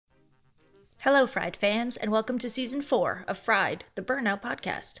Hello, Fried fans, and welcome to Season 4 of Fried, the Burnout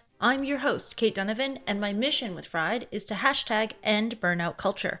Podcast. I'm your host, Kate Donovan, and my mission with Fried is to hashtag end burnout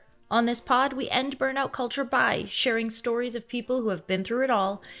culture. On this pod, we end burnout culture by sharing stories of people who have been through it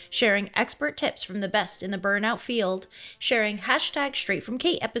all, sharing expert tips from the best in the burnout field, sharing hashtag straight from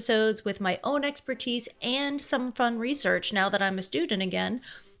Kate episodes with my own expertise and some fun research now that I'm a student again,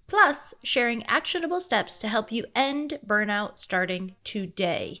 plus sharing actionable steps to help you end burnout starting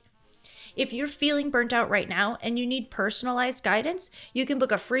today. If you're feeling burnt out right now and you need personalized guidance, you can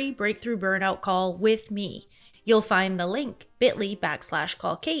book a free breakthrough burnout call with me. You'll find the link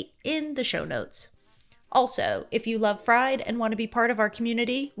bit.ly/callkate in the show notes. Also, if you love Fried and want to be part of our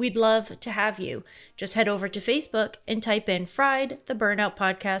community, we'd love to have you. Just head over to Facebook and type in Fried, the Burnout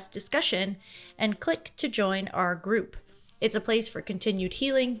Podcast discussion, and click to join our group. It's a place for continued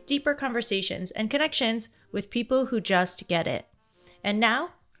healing, deeper conversations, and connections with people who just get it. And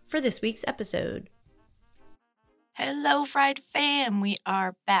now, for this week's episode. Hello, Fried fam. We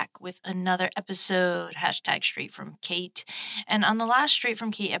are back with another episode, hashtag Straight from Kate. And on the last Straight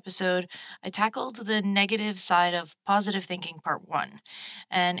from Kate episode, I tackled the negative side of positive thinking part 1.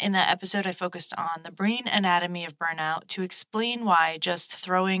 And in that episode, I focused on the brain anatomy of burnout to explain why just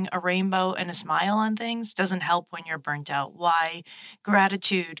throwing a rainbow and a smile on things doesn't help when you're burnt out, why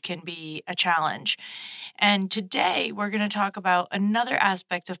gratitude can be a challenge. And today, we're going to talk about another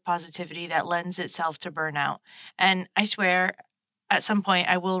aspect of positivity that lends itself to burnout. And I swear, at some point,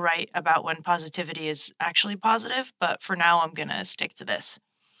 I will write about when positivity is actually positive, but for now, I'm going to stick to this.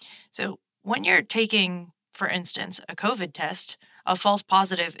 So when you're taking, for instance, a COVID test, a false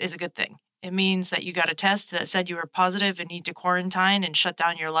positive is a good thing. It means that you got a test that said you were positive and need to quarantine and shut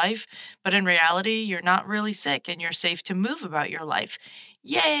down your life, but in reality, you're not really sick and you're safe to move about your life.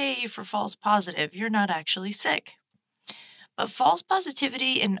 Yay for false positive, you're not actually sick. But false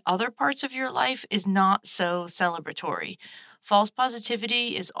positivity in other parts of your life is not so celebratory. False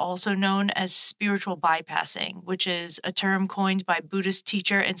positivity is also known as spiritual bypassing, which is a term coined by Buddhist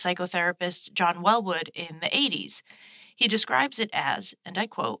teacher and psychotherapist John Welwood in the 80s. He describes it as, and I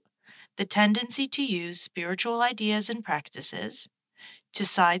quote, the tendency to use spiritual ideas and practices to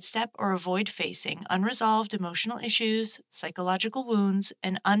sidestep or avoid facing unresolved emotional issues, psychological wounds,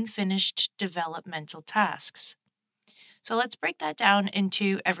 and unfinished developmental tasks. So let's break that down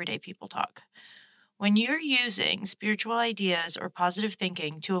into everyday people talk. When you're using spiritual ideas or positive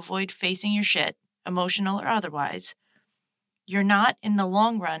thinking to avoid facing your shit, emotional or otherwise, you're not in the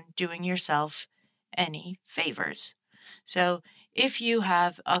long run doing yourself any favors. So if you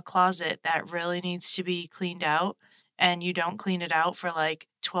have a closet that really needs to be cleaned out and you don't clean it out for like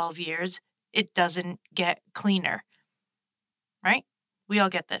 12 years, it doesn't get cleaner, right? We all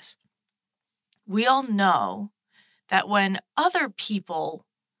get this. We all know that when other people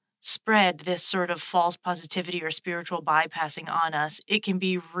spread this sort of false positivity or spiritual bypassing on us, it can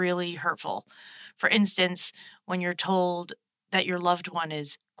be really hurtful. For instance, when you're told that your loved one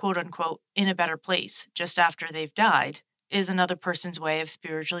is, quote unquote, in a better place just after they've died, is another person's way of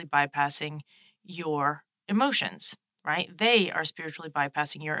spiritually bypassing your emotions, right? They are spiritually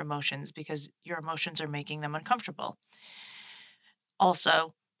bypassing your emotions because your emotions are making them uncomfortable.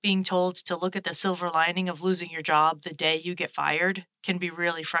 Also, being told to look at the silver lining of losing your job the day you get fired can be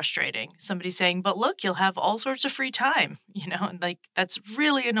really frustrating. Somebody saying, but look, you'll have all sorts of free time, and like that's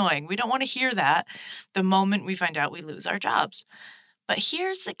really annoying. We don't want to hear that the moment we find out we lose our jobs. But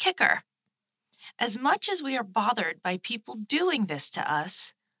here's the kicker. As much as we are bothered by people doing this to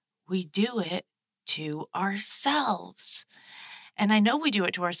us, we do it to ourselves. And I know we do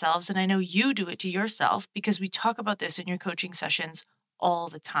it to ourselves, and I know you do it to yourself because we talk about this in your coaching sessions all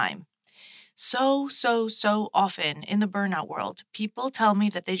the time. So often in the burnout world, people tell me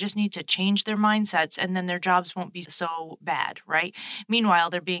that they just need to change their mindsets and then their jobs won't be so bad, right?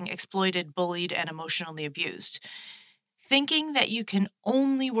 Meanwhile, they're being exploited, bullied, and emotionally abused. Thinking that you can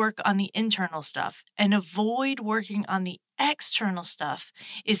only work on the internal stuff and avoid working on the external stuff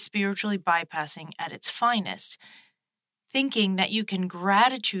is spiritually bypassing at its finest. Thinking that you can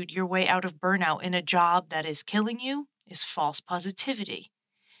gratitude your way out of burnout in a job that is killing you is false positivity.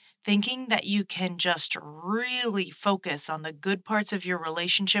 Thinking that you can just really focus on the good parts of your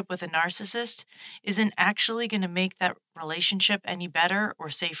relationship with a narcissist isn't actually going to make that relationship any better or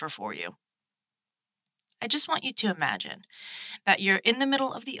safer for you. I just want you to imagine that you're in the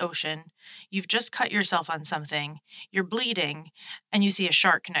middle of the ocean, you've just cut yourself on something, you're bleeding, and you see a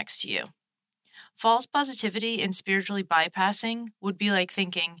shark next to you. False positivity and spiritually bypassing would be like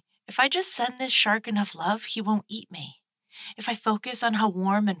thinking, if I just send this shark enough love, he won't eat me. If I focus on how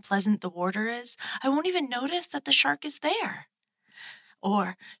warm and pleasant the water is, I won't even notice that the shark is there.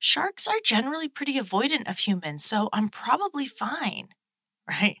 Or sharks are generally pretty avoidant of humans, so I'm probably fine,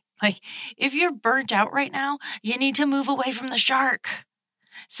 right? Like, if you're burnt out right now, you need to move away from the shark.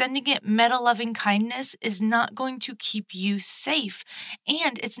 Sending it meta loving kindness is not going to keep you safe,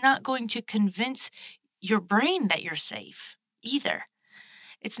 and it's not going to convince your brain that you're safe either.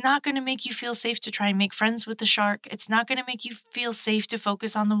 It's not going to make you feel safe to try and make friends with the shark. It's not going to make you feel safe to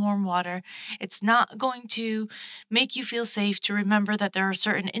focus on the warm water. It's not going to make you feel safe to remember that there are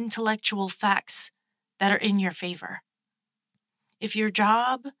certain intellectual facts that are in your favor. If your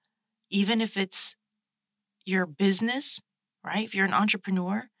job, even if it's your business, right? If you're an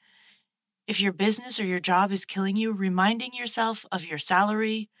entrepreneur, if your business or your job is killing you, reminding yourself of your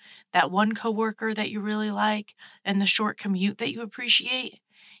salary, that one coworker that you really like, and the short commute that you appreciate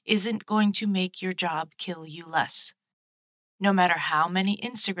isn't going to make your job kill you less. No matter how many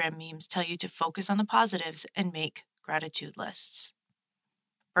Instagram memes tell you to focus on the positives and make gratitude lists.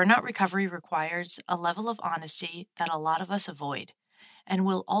 Burnout recovery requires a level of honesty that a lot of us avoid, and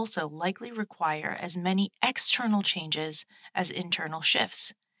will also likely require as many external changes as internal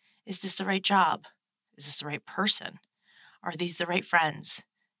shifts. Is this the right job? Is this the right person? Are these the right friends?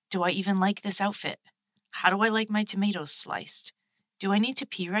 Do I even like this outfit? How do I like my tomatoes sliced? Do I need to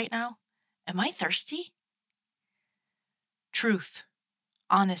pee right now? Am I thirsty? Truth,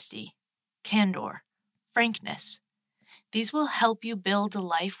 honesty, candor, frankness. These will help you build a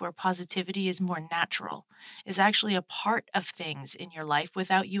life where positivity is more natural, is actually a part of things in your life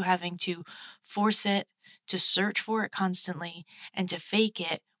without you having to force it, to search for it constantly, and to fake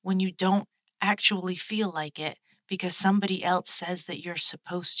it when you don't actually feel like it because somebody else says that you're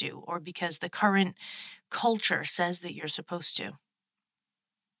supposed to, or because the current culture says that you're supposed to.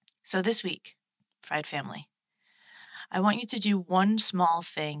 So this week, Fried Family, I want you to do one small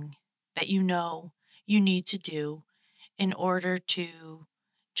thing that you know you need to do in order to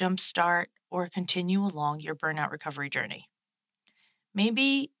jumpstart or continue along your burnout recovery journey.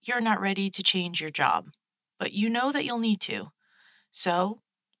 Maybe you're not ready to change your job, but you know that you'll need to. So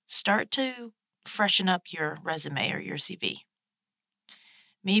start to freshen up your resume or your CV.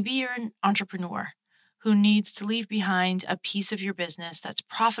 Maybe you're an entrepreneur who needs to leave behind a piece of your business that's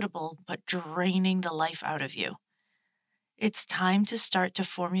profitable but draining the life out of you. It's time to start to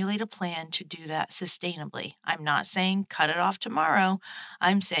formulate a plan to do that sustainably. I'm not saying cut it off tomorrow.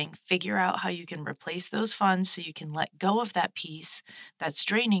 I'm saying figure out how you can replace those funds so you can let go of that piece that's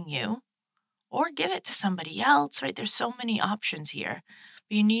draining you or give it to somebody else, right? There's so many options here.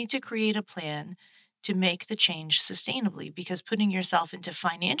 But you need to create a plan to make the change sustainably because putting yourself into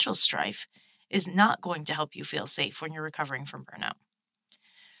financial strife is not going to help you feel safe when you're recovering from burnout.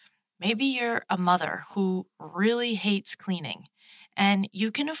 Maybe you're a mother who really hates cleaning and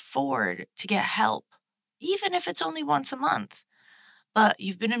you can afford to get help, even if it's only once a month. But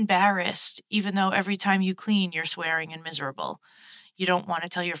you've been embarrassed, even though every time you clean, you're swearing and miserable. You don't want to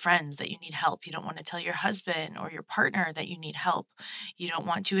tell your friends that you need help. You don't want to tell your husband or your partner that you need help. You don't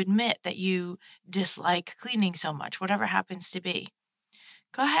want to admit that you dislike cleaning so much, whatever happens to be.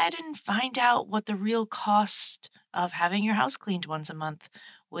 Go ahead and find out what the real cost of having your house cleaned once a month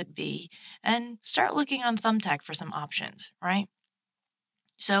would be and start looking on Thumbtack for some options, right?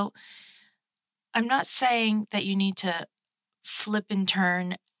 So, I'm not saying that you need to flip and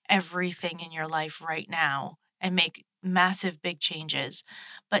turn everything in your life right now and make massive big changes,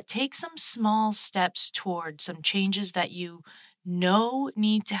 but take some small steps toward some changes that you know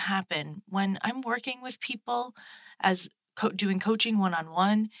need to happen. When I'm working with people as doing coaching one on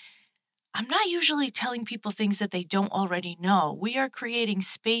one, I'm not usually telling people things that they don't already know. We are creating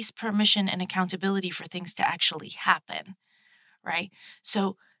space, permission, and accountability for things to actually happen, right?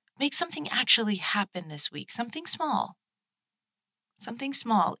 So make something actually happen this week, something small,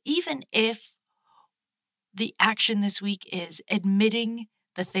 even if the action this week is admitting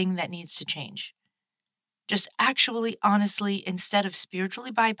the thing that needs to change. Just actually, honestly, instead of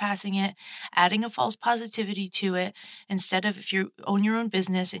spiritually bypassing it, adding a false positivity to it, instead of if you own your own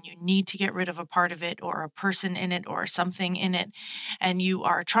business and you need to get rid of a part of it or a person in it or something in it, and you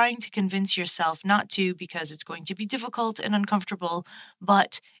are trying to convince yourself not to because it's going to be difficult and uncomfortable,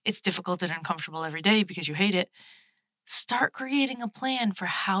 but it's difficult and uncomfortable every day because you hate it, start creating a plan for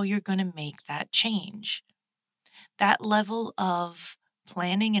how you're going to make that change. That level of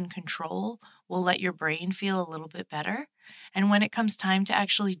planning and control will let your brain feel a little bit better. And when it comes time to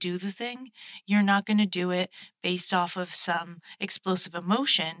actually do the thing, you're not going to do it based off of some explosive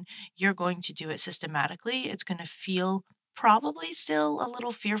emotion. You're going to do it systematically. It's going to feel probably still a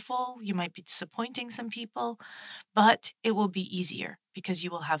little fearful. You might be disappointing some people, but it will be easier because you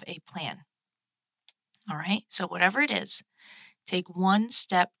will have a plan. All right. So, whatever it is, Take one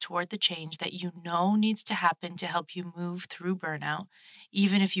step toward the change that you know needs to happen to help you move through burnout,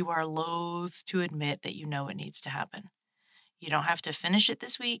 even if you are loath to admit that you know it needs to happen. You don't have to finish it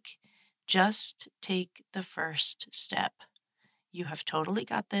this week. Just take the first step. You have totally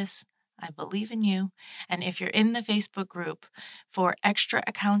got this. I believe in you. And if you're in the Facebook group for extra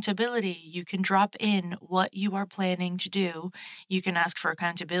accountability, you can drop in what you are planning to do. You can ask for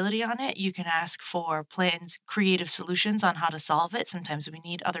accountability on it. You can ask for plans, creative solutions on how to solve it. Sometimes we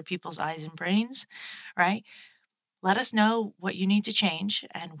need other people's eyes and brains, right? Let us know what you need to change,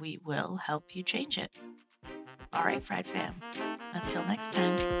 and we will help you change it. All right, Fried Fam. Until next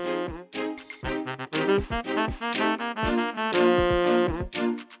time.